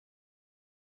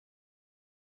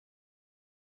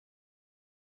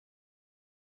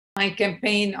my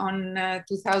campaign on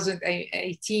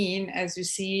 2018, as you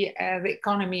see, the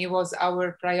economy was our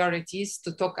priorities to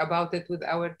talk about it with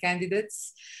our candidates,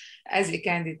 as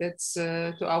candidates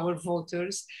to our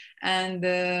voters. And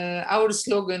our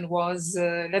slogan was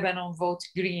Lebanon Vote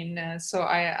Green. So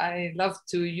I love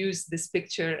to use this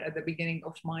picture at the beginning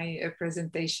of my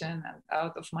presentation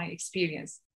out of my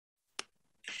experience.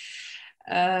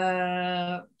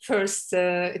 First,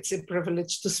 it's a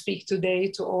privilege to speak today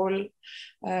to all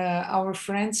our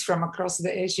friends from across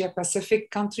the Asia-Pacific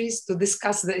countries to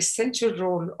discuss the essential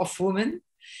role of women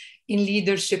in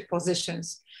leadership positions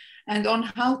and on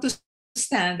how to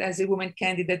stand as a woman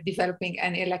candidate developing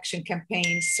an election campaign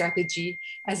strategy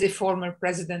as a former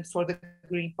president for the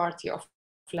Green Party of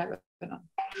Lebanon.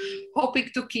 Hoping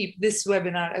to keep this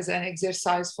webinar as an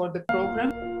exercise for the program.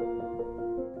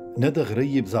 ندى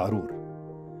غريب زعرور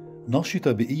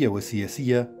ناشطة بيئية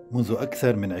وسياسية منذ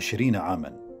أكثر من 20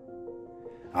 عاماً.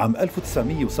 عام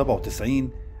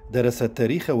 1997 درست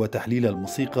تاريخ وتحليل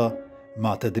الموسيقى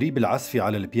مع تدريب العزف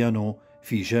على البيانو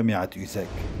في جامعة إيزاك.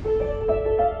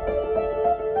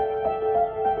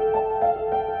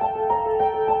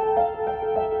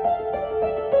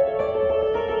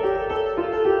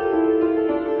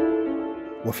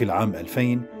 وفي العام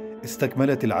 2000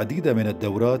 استكملت العديد من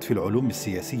الدورات في العلوم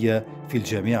السياسية في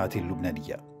الجامعة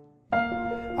اللبنانية.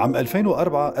 عام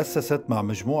 2004 أسست مع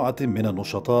مجموعة من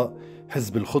النشطاء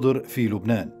حزب الخضر في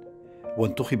لبنان،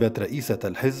 وانتخبت رئيسة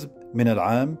الحزب من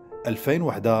العام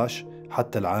 2011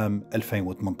 حتى العام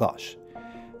 2018،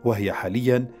 وهي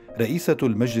حالياً رئيسة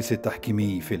المجلس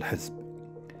التحكيمي في الحزب.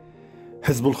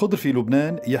 حزب الخضر في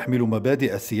لبنان يحمل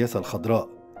مبادئ السياسة الخضراء،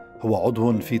 هو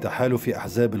عضو في تحالف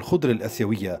أحزاب الخضر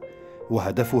الآسيوية،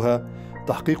 وهدفها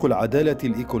تحقيق العدالة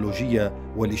الإيكولوجية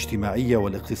والاجتماعية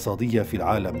والاقتصادية في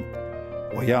العالم.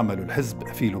 ويعمل الحزب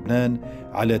في لبنان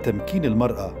على تمكين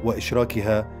المرأة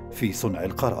وإشراكها في صنع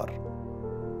القرار.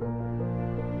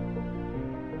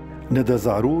 ندى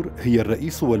زعرور هي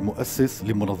الرئيس والمؤسس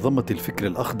لمنظمة الفكر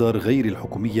الأخضر غير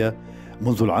الحكومية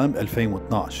منذ العام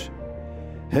 2012.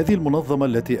 هذه المنظمة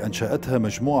التي أنشأتها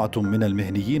مجموعة من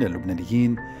المهنيين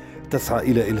اللبنانيين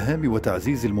تسعى إلى إلهام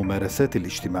وتعزيز الممارسات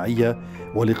الاجتماعية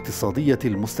والاقتصادية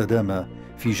المستدامة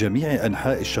في جميع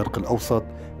أنحاء الشرق الأوسط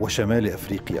وشمال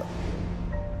أفريقيا.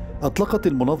 أطلقت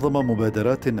المنظمة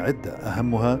مبادرات عدة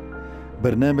أهمها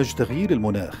برنامج تغيير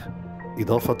المناخ،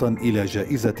 إضافة إلى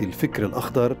جائزة الفكر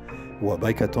الأخضر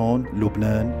وبايكاثون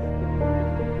لبنان.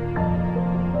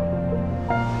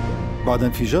 بعد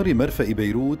انفجار مرفأ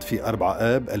بيروت في 4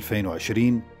 آب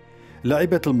 2020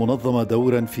 لعبت المنظمة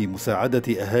دورا في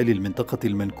مساعدة أهالي المنطقة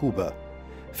المنكوبة،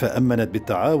 فأمنت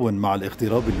بالتعاون مع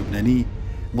الاغتراب اللبناني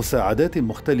مساعدات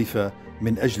مختلفة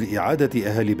من أجل إعادة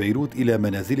أهالي بيروت إلى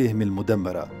منازلهم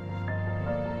المدمرة.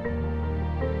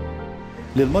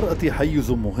 للمرأة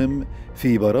حيز مهم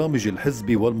في برامج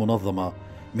الحزب والمنظمة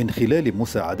من خلال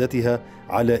مساعدتها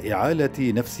على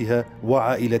إعالة نفسها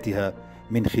وعائلتها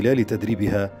من خلال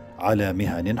تدريبها على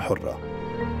مهن حرة.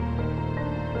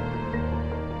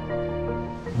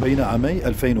 بين عامي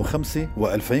 2005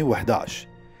 و2011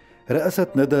 رأست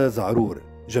ندى زعرور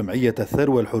جمعية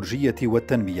الثروة الحرجية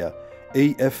والتنمية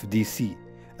AFDC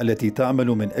التي تعمل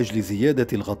من أجل زيادة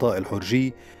الغطاء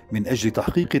الحرجي من أجل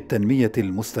تحقيق التنمية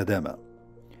المستدامة.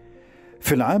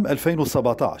 في العام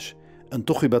 2017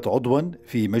 انتخبت عضواً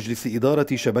في مجلس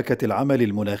إدارة شبكة العمل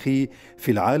المناخي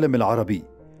في العالم العربي،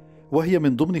 وهي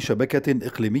من ضمن شبكة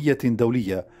إقليمية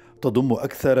دولية تضم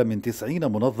أكثر من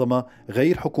 90 منظمة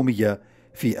غير حكومية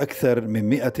في أكثر من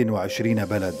 120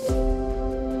 بلد.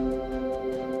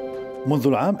 منذ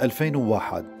العام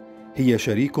 2001 هي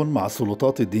شريك مع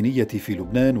السلطات الدينية في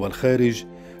لبنان والخارج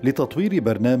لتطوير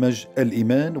برنامج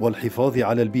الإيمان والحفاظ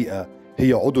على البيئة.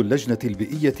 هي عضو اللجنة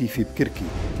البيئية في بكركي،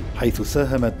 حيث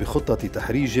ساهمت بخطة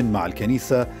تحريج مع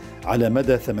الكنيسة على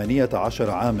مدى 18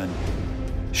 عاماً.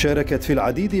 شاركت في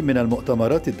العديد من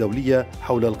المؤتمرات الدولية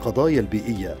حول القضايا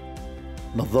البيئية.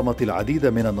 نظمت العديد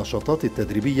من النشاطات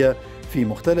التدريبية في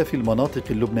مختلف المناطق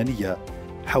اللبنانية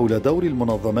حول دور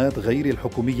المنظمات غير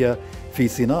الحكومية في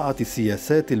صناعة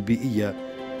السياسات البيئية.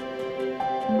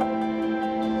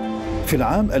 في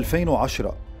العام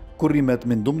 2010 كرمت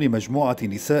من ضمن مجموعة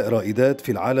نساء رائدات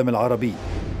في العالم العربي،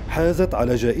 حازت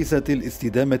على جائزة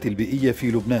الاستدامة البيئية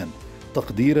في لبنان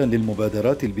تقديراً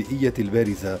للمبادرات البيئية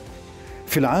البارزة.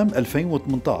 في العام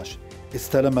 2018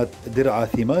 استلمت درع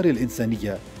ثمار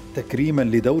الإنسانية تكريماً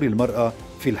لدور المرأة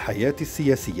في الحياة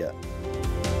السياسية.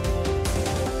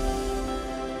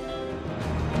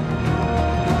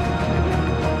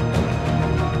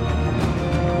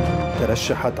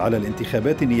 ترشحت على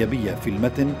الانتخابات النيابية في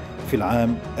المتن في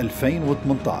العام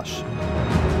 2018.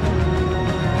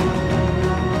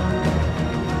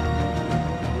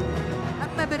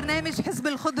 برنامج حزب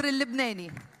الخضر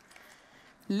اللبناني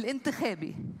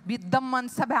الانتخابي بيتضمن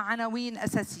 7 عناوين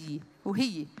أساسية،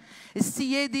 وهي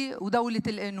السيادة ودولة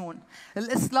القانون،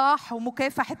 الإصلاح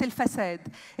ومكافحة الفساد،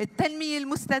 التنمية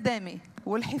المستدامة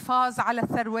والحفاظ على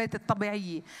الثروات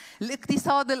الطبيعية،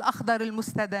 الاقتصاد الأخضر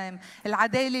المستدام،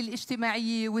 العدالة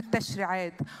الاجتماعية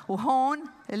والتشريعات. وهون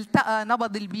التقى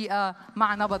نبض البيئة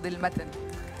مع نبض المتن.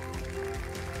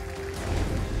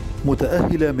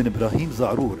 متأهلة من إبراهيم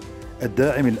زعرور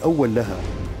الداعم الأول لها،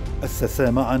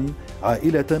 أسسا معا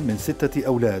عائلة من 6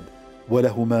 أولاد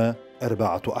ولهما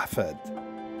 4 أحفاد.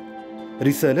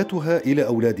 رسالتها إلى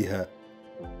أولادها: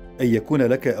 أن يكون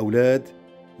لك أولاد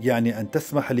يعني أن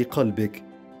تسمح لقلبك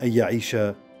أن يعيش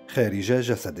خارج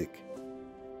جسدك.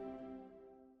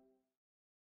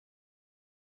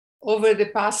 Over the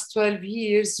past 12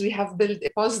 years, we have built a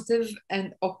positive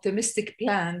and optimistic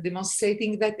plan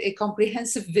demonstrating that a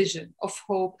comprehensive vision of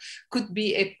hope could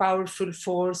be a powerful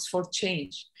force for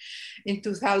change. In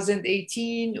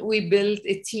 2018, we built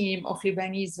a team of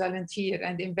Lebanese volunteers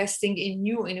and investing in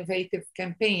new innovative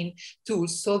campaign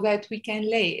tools so that we can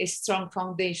lay a strong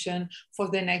foundation for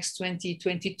the next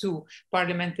 2022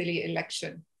 parliamentary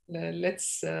election.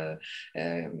 Let's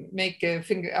make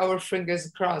our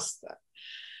fingers crossed.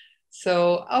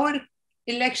 So our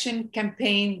election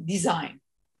campaign design.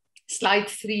 Slide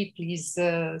 3, please,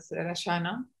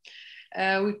 Rashana.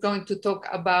 We're going to talk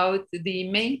about the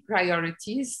main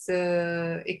priorities,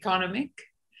 economic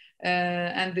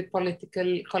and the political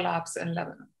collapse in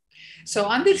Lebanon. So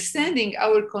understanding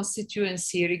our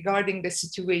constituency regarding the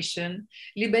situation,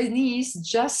 Lebanese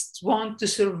just want to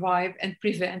survive and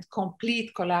prevent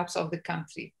complete collapse of the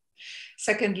country.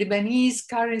 Second, Lebanese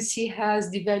currency has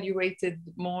devaluated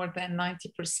more than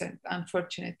 90%,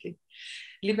 unfortunately.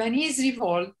 Lebanese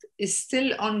revolt is still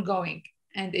ongoing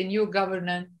and a new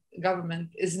government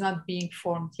is not being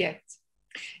formed yet.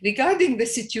 Regarding the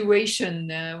situation,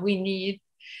 we need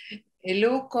a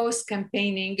low-cost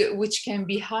campaigning which can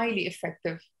be highly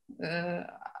effective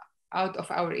out of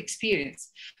our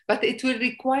experience, but it will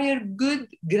require good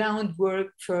groundwork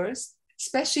first,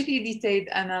 especially detailed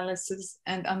analysis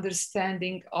and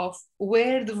understanding of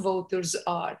where the voters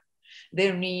are,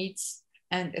 their needs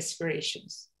and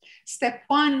aspirations. Step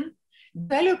 1,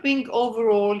 developing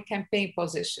overall campaign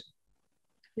position,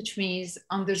 which means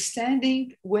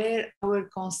understanding where our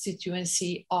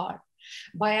constituency are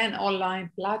by an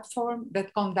online platform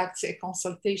that conducts a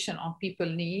consultation on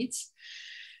people's needs.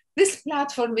 This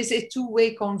platform is a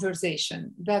two-way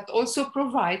conversation that also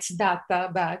provides data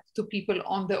back to people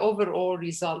on the overall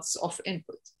results of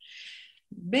input.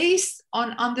 Based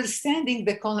on understanding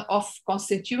of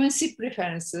constituency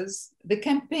preferences, the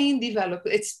campaign developed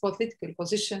its political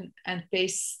position and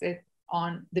placed it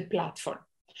on the platform,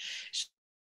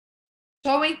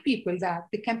 showing people that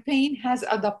the campaign has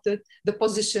adopted the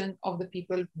position of the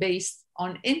people based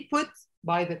on input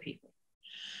by the people.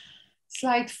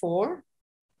 Slide 4.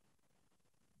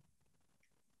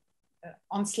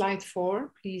 On slide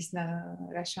 4, please,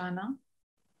 Rashana.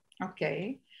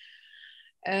 Okay.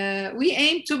 We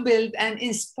aim to build an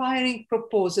inspiring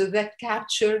proposal that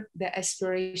captures the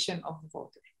aspiration of the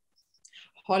voter.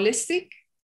 Holistic,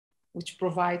 which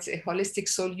provides a holistic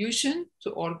solution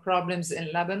to all problems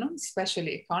in Lebanon,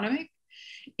 especially economic.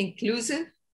 Inclusive,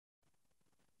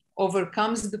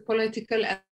 overcomes the political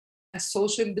and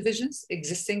social divisions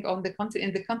existing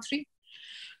in the country.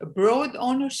 Broad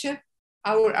ownership.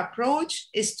 Our approach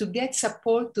is to get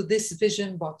support to this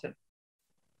vision bottom.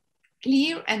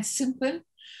 Clear and simple,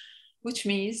 which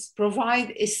means provide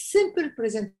a simple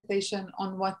presentation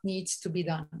on what needs to be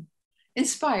done.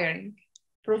 Inspiring,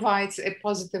 provides a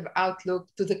positive outlook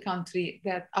to the country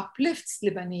that uplifts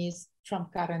Lebanese from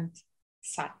current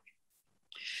suck.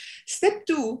 Step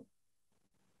 2,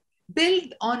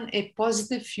 build on a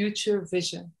positive future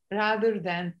vision rather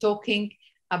than talking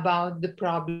about the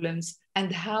problems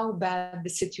and how bad the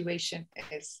situation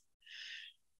is.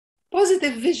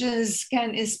 Positive visions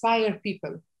can inspire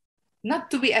people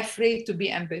not to be afraid to be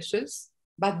ambitious,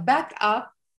 but back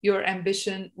up your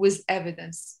ambition with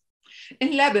evidence.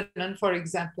 In Lebanon, for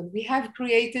example, we have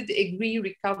created a green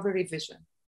recovery vision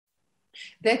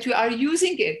that we are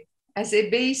using it as a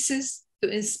basis to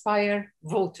inspire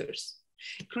voters,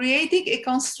 creating a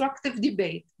constructive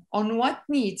debate on what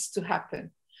needs to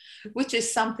happen, which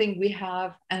is something we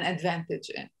have an advantage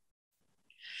in.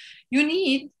 You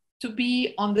need to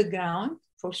be on the ground,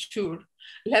 for sure.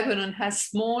 Lebanon has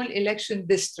small election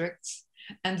districts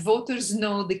and voters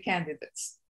know the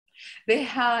candidates.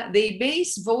 They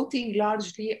base voting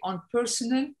largely on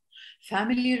personal,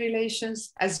 family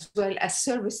relations, as well as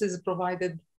services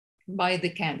provided by the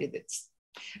candidates.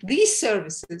 These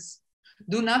services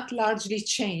do not largely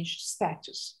change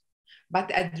status,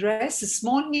 but address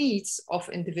small needs of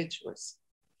individuals.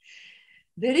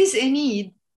 There is a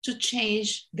need to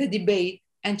change the debate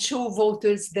and show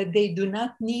voters that they do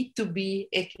not need to be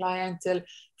a clientele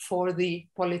for the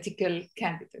political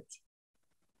candidate.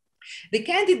 The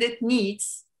candidate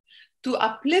needs to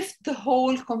uplift the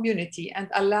whole community and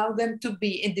allow them to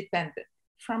be independent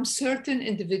from certain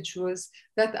individuals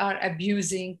that are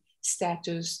abusing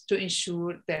status to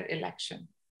ensure their election.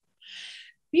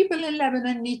 People in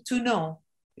Lebanon need to know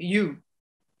you,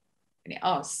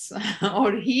 us,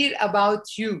 or hear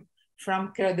about you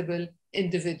from credible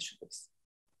individuals.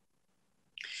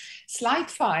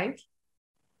 Slide 5.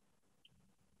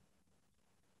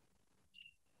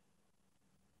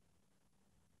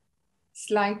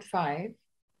 Slide 5.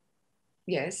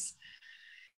 Yes.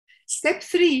 Step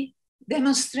 3,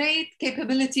 demonstrate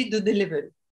capability to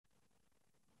deliver.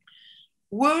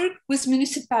 Work with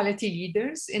municipality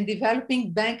leaders in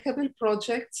developing bankable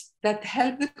projects that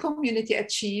help the community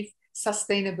achieve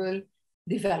sustainable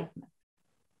development.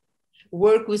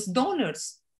 Work with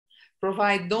donors.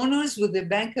 Provide donors with the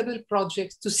bankable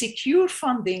projects to secure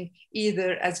funding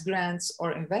either as grants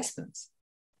or investments.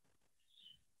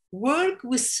 Work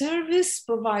with service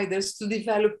providers to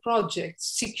develop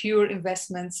projects, secure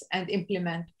investments, and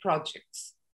implement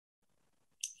projects.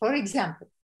 For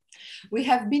example, we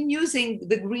have been using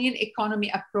the green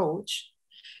economy approach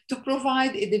to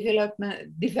provide a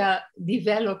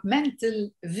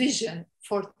developmental vision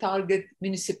for target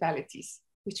municipalities,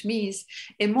 which means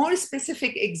in more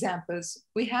specific examples,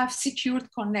 we have secured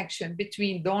connection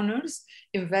between donors,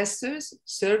 investors,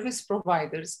 service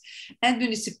providers, and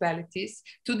municipalities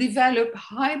to develop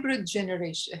hybrid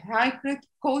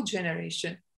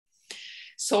cogeneration,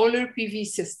 solar PV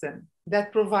system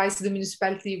that provides the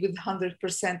municipality with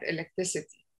 100%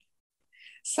 electricity.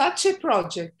 Such a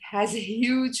project has a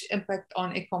huge impact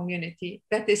on a community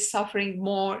that is suffering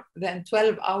more than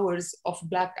 12 hours of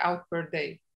blackout per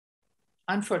day.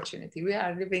 Unfortunately, we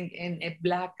are living in a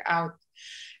blackout.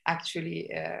 Actually,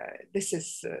 this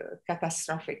is a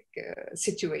catastrophic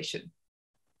situation.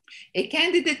 A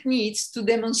candidate needs to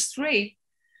demonstrate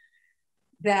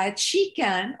that she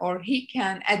can or he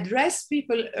can address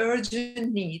people's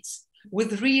urgent needs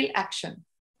with real action.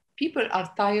 People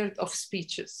are tired of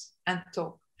speeches and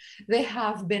talk. They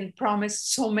have been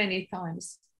promised so many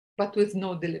times, but with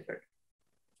no delivery.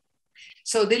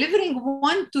 So delivering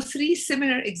 1 to 3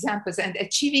 similar examples and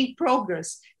achieving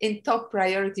progress in top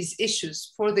priorities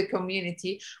issues for the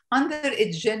community under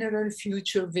a general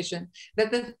future vision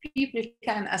that the people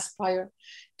can aspire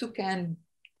to can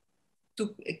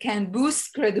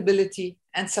boost credibility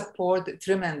and support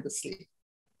tremendously.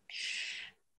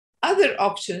 Other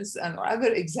options and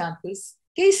other examples,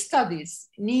 case studies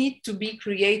need to be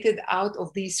created out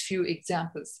of these few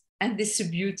examples and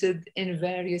distributed in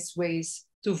various ways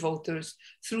to voters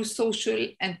through social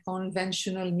and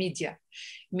conventional media,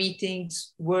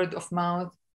 meetings, word of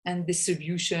mouth, and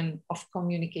distribution of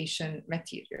communication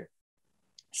material.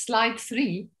 Slide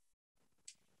 3.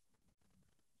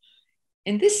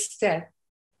 In this step,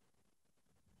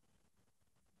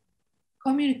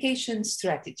 communication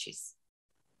strategies.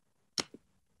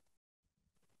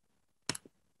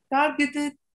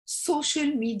 Targeted social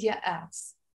media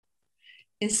ads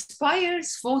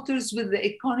inspires voters with the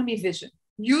economy vision,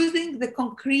 using the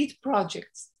concrete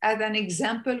projects as an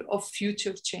example of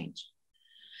future change.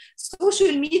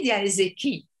 Social media is a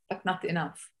key, but not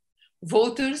enough.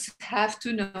 Voters have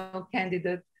to know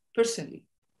candidates personally.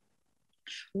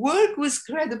 Work with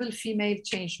credible female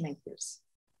change makers.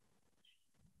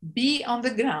 Be on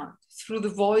the ground through the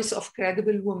voice of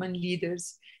credible women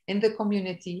leaders in the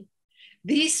community.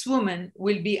 These women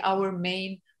will be our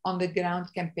main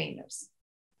on-the-ground campaigners.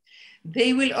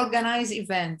 They will organize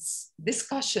events,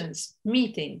 discussions,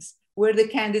 meetings, where the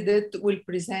candidate will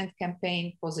present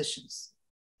campaign positions.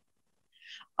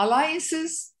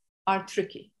 Alliances are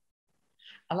tricky.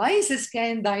 Alliances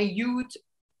can dilute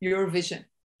your vision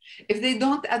if they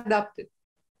don't adapt it,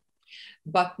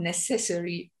 but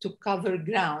necessary to cover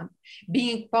ground.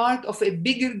 Being part of a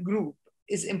bigger group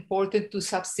is important to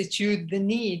substitute the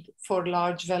need for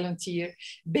large volunteer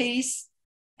base,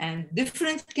 and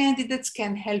different candidates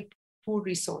can help pool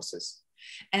resources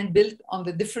and build on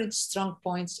the different strong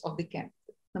points of the candidate.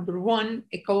 Number 1,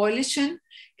 a coalition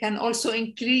can also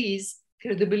increase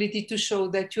credibility to show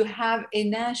that you have a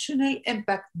national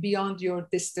impact beyond your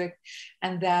district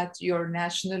and that your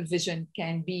national vision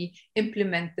can be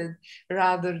implemented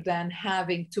rather than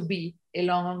having to be a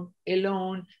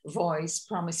lone voice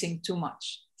promising too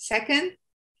much. Second,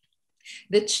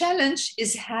 The challenge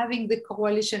is having the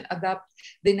coalition adopt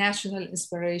the national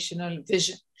inspirational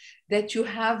vision that you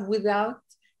have without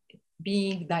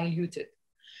being diluted.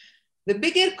 The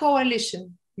bigger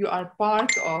coalition you are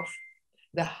part of,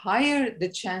 the higher the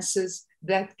chances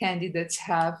that candidates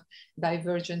have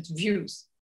divergent views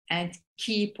and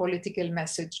key political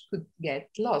message could get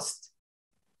lost.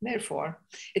 Therefore,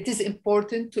 it is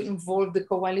important to involve the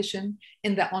coalition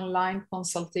in the online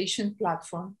consultation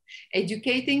platform,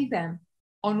 educating them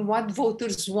on what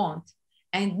voters want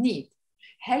and need,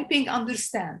 helping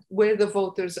understand where the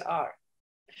voters are.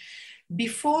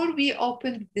 Before we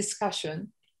open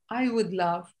discussion, I would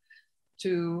love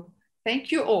to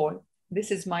thank you all.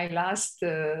 This is my last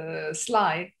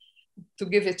slide to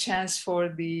give a chance for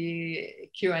the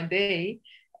Q&A.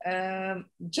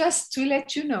 Just to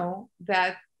let you know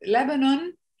that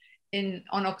Lebanon,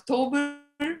 on October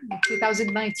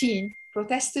 2019,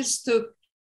 protesters took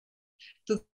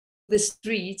to the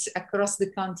streets across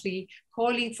the country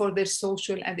calling for their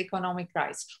social and economic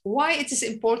rights. Why it is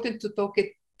important to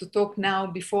talk now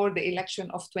before the election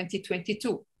of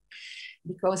 2022?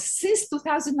 Because since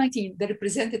 2019, the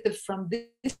representatives from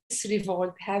this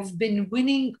revolt have been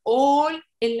winning all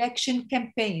election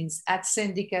campaigns at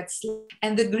syndicates.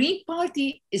 And the Green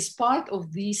Party is part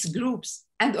of these groups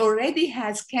and already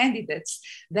has candidates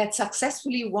that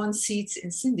successfully won seats in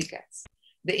syndicates.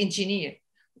 The engineer,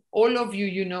 all of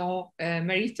you know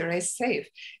Marie-Thérèse Saif,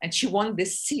 and she won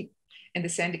this seat in the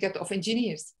Syndicate of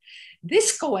Engineers.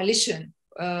 This coalition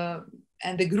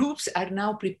and the groups are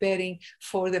now preparing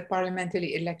for the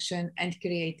parliamentary election and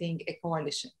creating a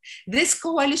coalition. This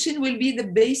coalition will be the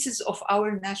basis of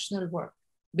our national work,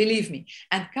 believe me.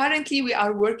 And currently we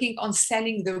are working on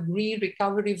selling the Green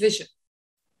Recovery Vision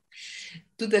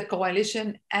to the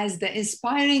coalition as the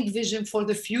inspiring vision for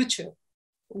the future.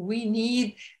 We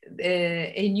need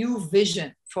a new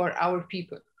vision for our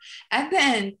people. And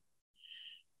then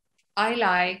I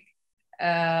like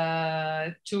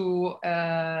to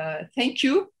thank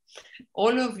you,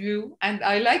 all of you, and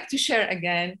I like to share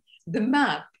again the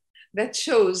map that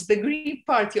shows the Green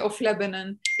Party of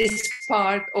Lebanon is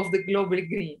part of the Global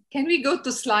Green. Can we go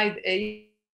to slide 8,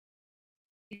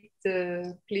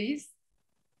 please?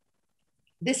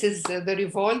 This is the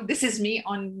revolt. This is me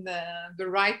on the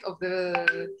right of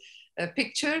the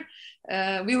picture.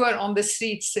 We were on the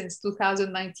streets since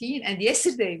 2019, and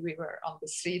yesterday we were on the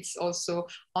streets also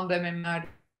on the Memorial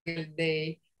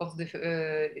Day of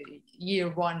the year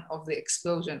 1 of the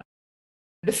explosion.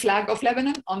 The flag of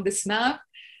Lebanon on this map,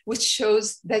 which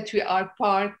shows that we are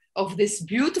part of this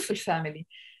beautiful family.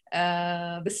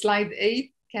 The slide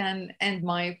 8 can end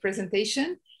my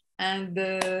presentation. And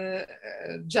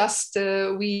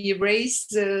we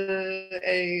raised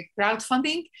a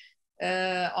crowdfunding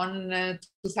on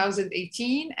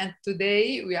 2018, and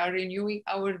today we are renewing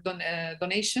our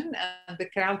donation and the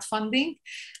crowdfunding,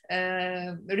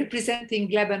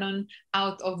 representing Lebanon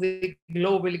out of the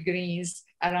global greens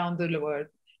around the world.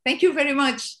 Thank you very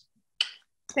much.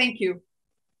 Thank you.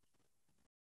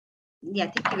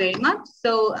 Yeah, thank you very much.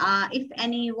 So if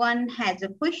anyone has a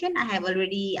question, I have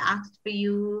already asked for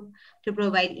you to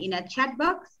provide in a chat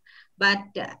box, but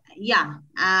you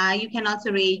can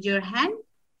also raise your hand.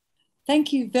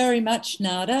 Thank you very much,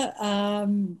 Nada.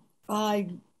 I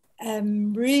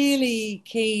am really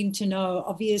keen to know,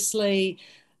 obviously,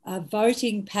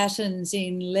 voting patterns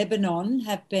in Lebanon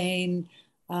have been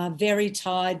very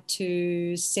tied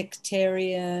to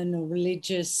sectarian or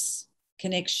religious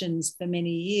connections for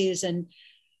many years. And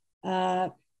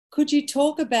could you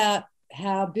talk about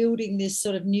how building this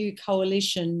sort of new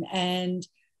coalition and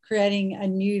creating a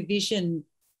new vision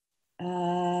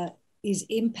is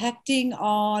impacting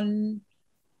on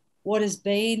what has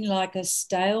been like a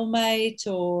stalemate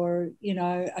or, you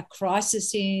know, a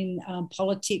crisis in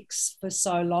politics for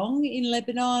so long in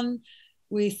Lebanon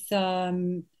with,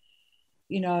 you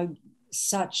know,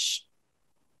 such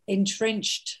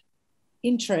entrenched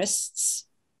interests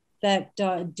that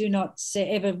do not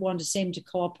ever want to seem to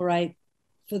cooperate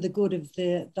for the good of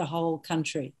the whole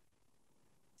country.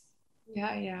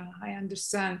 Yeah, I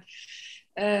understand.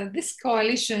 This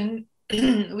coalition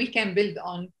we can build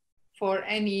on for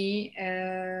any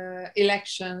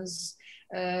elections,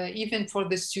 even for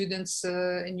the students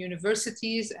in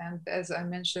universities and, as I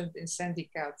mentioned, in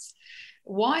syndicates.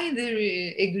 Why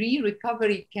the Green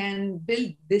Recovery can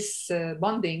build this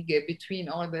bonding between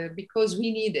because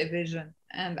we need a vision.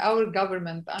 And our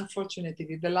government,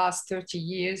 unfortunately, the last 30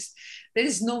 years, there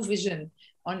is no vision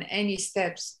on any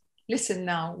steps. Listen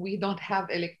now, we don't have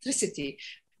electricity.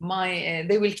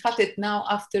 They will cut it now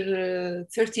after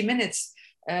 30 minutes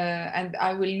and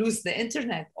I will lose the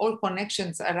internet, all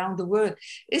connections around the world.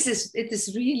 It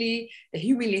is really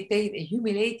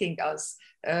humiliating us.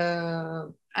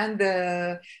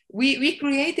 We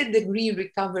created the green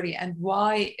recovery, and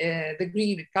why the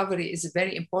green recovery is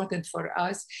very important for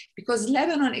us, because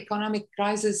Lebanon economic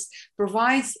crisis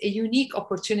provides a unique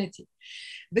opportunity.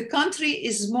 The country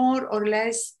is more or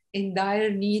less in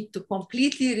dire need to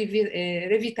completely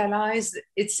revitalize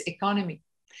its economy.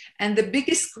 And the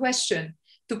biggest question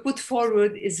to put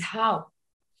forward is how.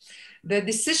 The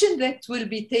decision that will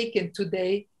be taken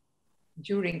today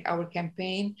during our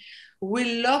campaign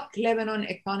will lock Lebanon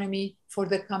economy for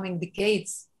the coming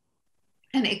decades.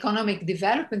 An economic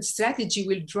development strategy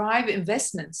will drive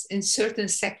investments in certain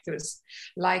sectors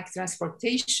like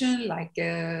transportation, like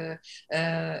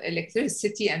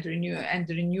electricity and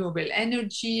renewable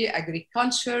energy,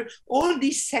 agriculture, all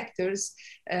these sectors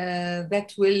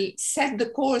that will set the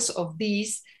course of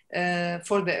these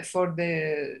for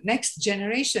the next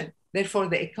generation. Therefore,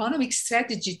 the economic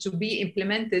strategy to be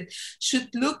implemented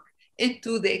should look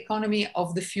into the economy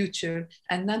of the future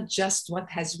and not just what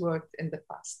has worked in the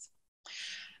past.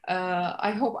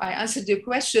 I hope I answered your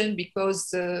question,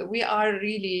 because we are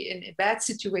really in a bad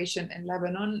situation in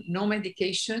Lebanon. No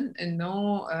medication, and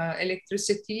no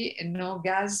electricity, and no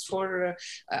gas for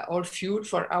or fuel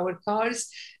for our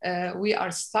cars. We are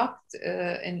stuck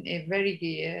in a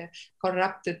very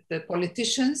corrupted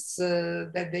politicians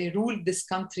that they ruled this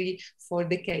country for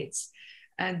decades.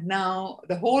 And now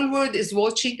the whole world is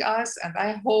watching us, and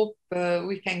I hope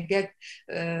we can get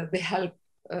the help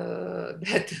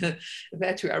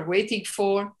that we are waiting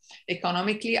for.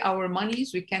 Economically, our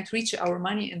monies, we can't reach our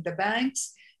money in the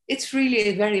banks. It's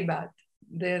really very bad.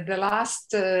 The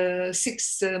last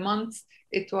 6 months,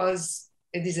 it was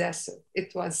a disaster.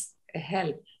 It was a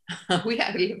hell. We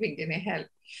are living in a hell.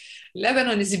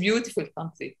 Lebanon is a beautiful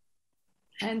country.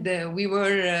 And we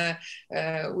were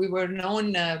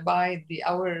known by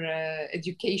our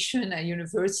education,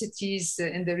 universities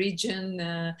in the region,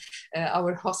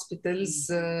 our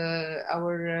hospitals,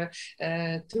 our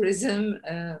tourism.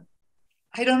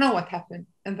 I don't know what happened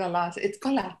in the last. It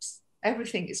collapsed.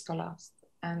 Everything is collapsed,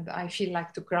 and I feel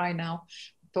like to cry now,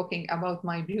 talking about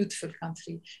my beautiful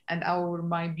country and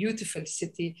my beautiful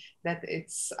city. That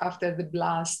it's after the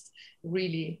blast.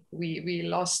 Really, we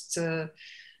lost.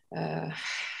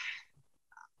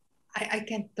 I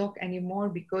can't talk anymore,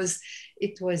 because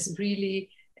it was really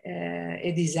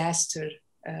a disaster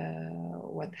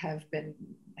what have been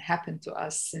happened to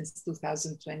us since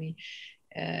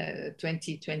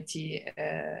 2020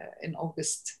 in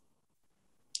August.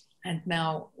 And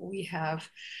now we have,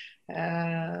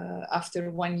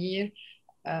 after 1 year,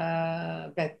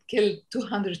 that killed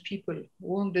 200 people,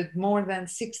 wounded more than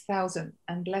 6,000,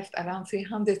 and left around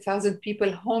 300,000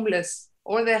 people homeless.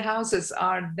 All their houses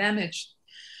are damaged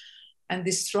and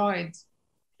destroyed.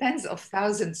 Tens of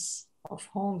thousands of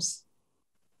homes.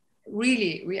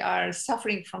 Really, we are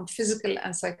suffering from physical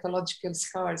and psychological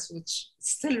scars, which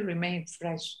still remain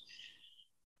fresh.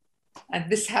 And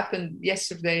this happened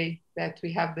yesterday, that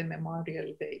we have the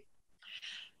Memorial Day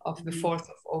of the 4th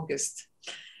of August.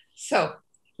 So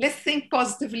let's think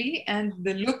positively and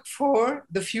look for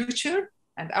the future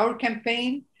and our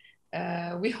campaign.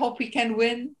 We hope we can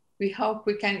win. We hope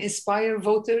we can inspire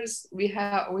voters. We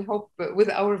hope with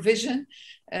our vision,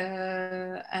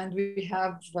 and we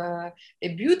have a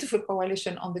beautiful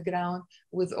coalition on the ground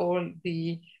with all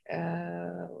the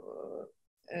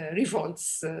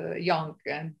revolts, young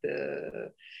and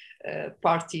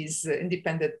parties,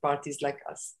 independent parties like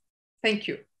us. Thank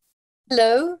you.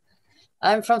 Hello,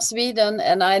 I'm from Sweden,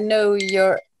 and I know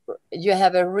you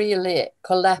have a really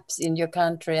collapse in your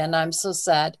country, and I'm so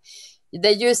sad.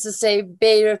 They used to say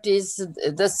Beirut is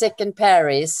the second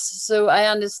Paris, so I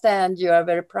understand you are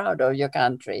very proud of your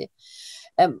country.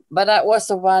 But I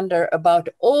also wonder about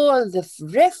all the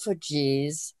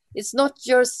refugees. It's not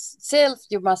yourself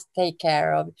you must take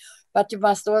care of, but you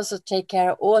must also take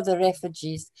care of all the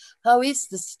refugees. How is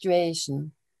the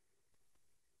situation?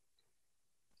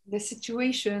 The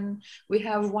situation, we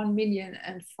have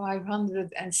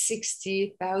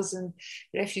 1,560,000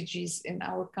 refugees in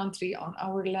our country, on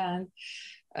our land.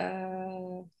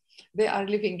 They are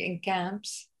living in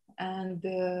camps, and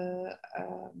the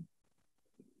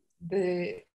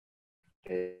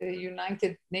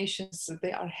United Nations,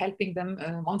 they are helping them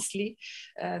monthly.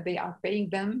 They are paying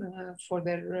them for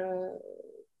their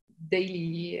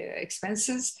daily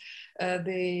expenses.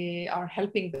 They are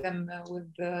helping them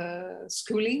with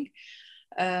schooling.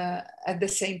 At the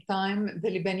same time, the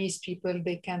Lebanese people,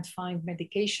 they can't find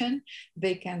medication,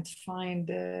 they can't find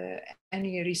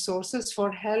any resources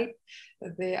for help.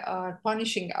 They are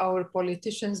punishing our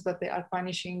politicians, but they are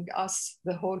punishing us,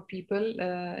 the whole people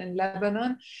in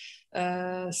Lebanon.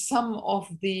 Some of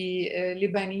the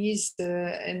Lebanese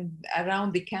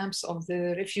around the camps of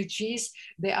the refugees,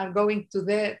 they are going to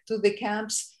the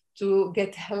camps to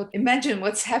get help. Imagine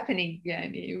what's happening.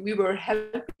 We were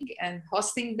helping and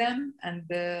hosting them and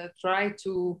try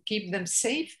to keep them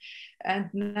safe. And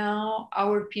now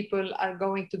our people are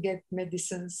going to get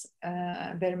medicines,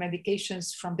 their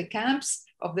medications from the camps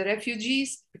of the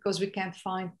refugees, because we can't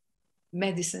find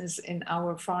medicines in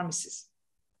our pharmacies.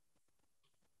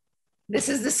 This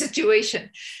is the situation.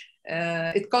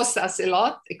 It costs us a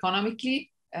lot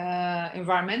economically,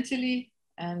 environmentally,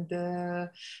 and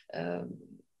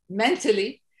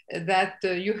mentally, that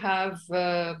you have,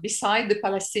 beside the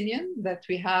Palestinian, that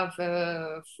we have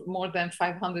more than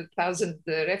 500,000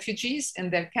 refugees in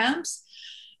their camps.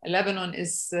 Lebanon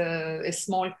is a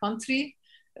small country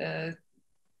that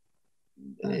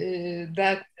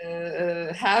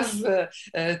have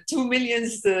 2 million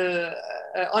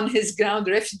on his ground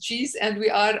refugees, and we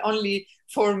are only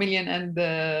 4 million and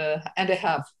a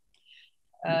half.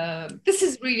 This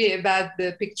is really a bad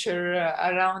picture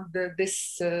around in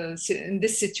this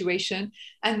situation.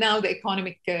 And now the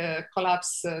economic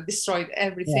collapse destroyed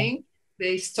everything. Yeah.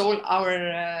 They stole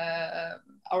our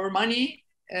money.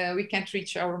 We can't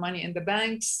reach our money in the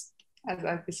banks, as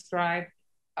I described.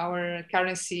 Our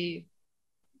currency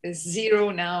is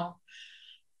zero now.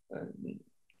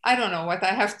 I don't know what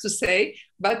I have to say,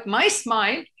 but my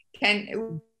smile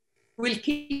will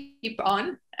keep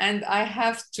on, and I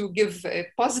have to give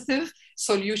positive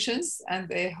solutions and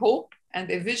a hope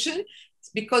and a vision,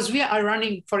 because we are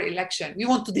running for election. We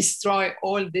want to destroy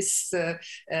all this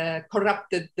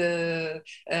corrupted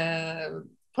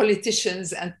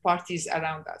politicians and parties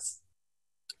around us.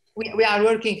 We are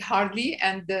working hardly,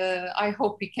 and I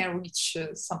hope we can reach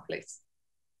someplace.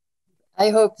 I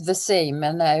hope the same,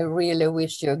 and I really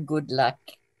wish you good luck,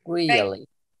 really.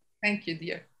 Thank you,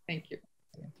 dear. Thank you.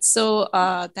 So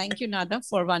thank you, Nada,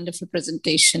 for a wonderful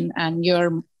presentation and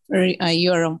your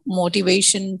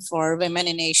motivation for women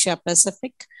in Asia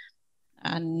Pacific.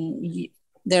 And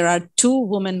there are two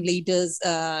women leaders,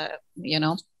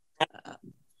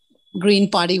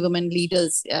 Green Party women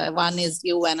leaders. One is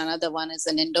you and another one is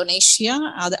in Indonesia,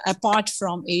 apart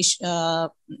from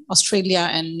Asia, Australia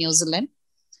and New Zealand.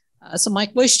 So my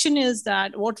question is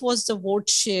that what was the vote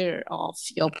share of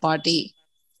your party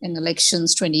in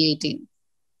elections 2018?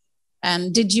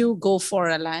 And did you go for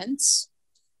alliance?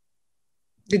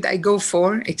 Did I go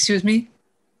for, excuse me?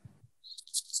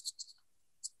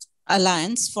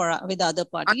 Alliance with other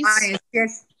parties?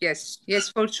 Yes,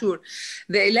 for sure.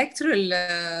 The electoral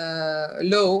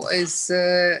law is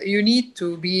you need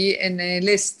to be in a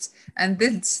list, and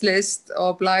this list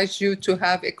obliges you to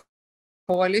have a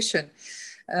coalition.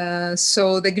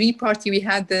 So the Green Party, we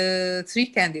had three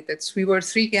candidates. We were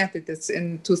three candidates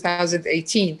in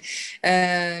 2018.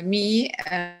 Me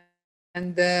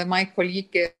and my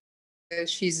colleague,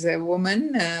 she's a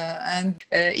woman, and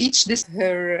each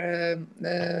her,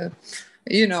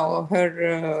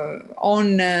 her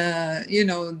own,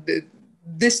 the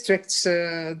districts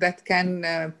that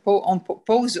can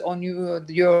pose on you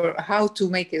your how to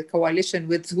make a coalition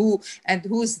with who, and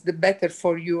who's the better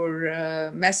for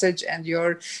your message and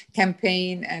your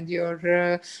campaign and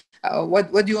your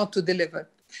what do you want to deliver.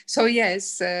 So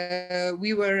yes,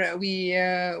 we were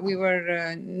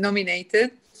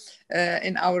nominated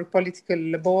in our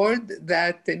political board,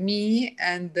 that me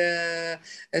and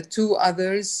two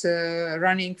others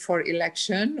running for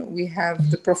election. We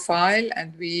have the profile,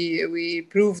 and we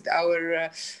proved our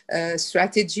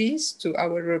strategies to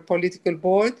our political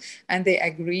board, and they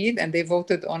agreed and they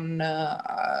voted on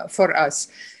for us.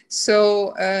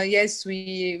 So yes,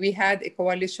 we had a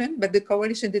coalition, but the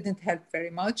coalition didn't help very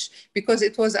much, because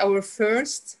it was our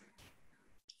first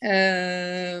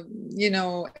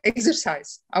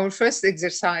exercise, our first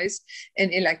exercise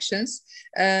in elections.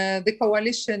 The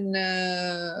coalition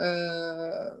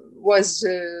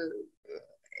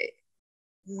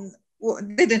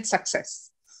didn't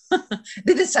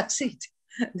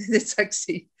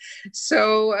succeed.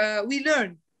 So we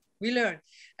learned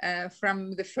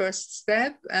from the first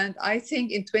step, and I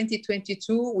think in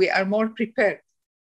 2022 we are more prepared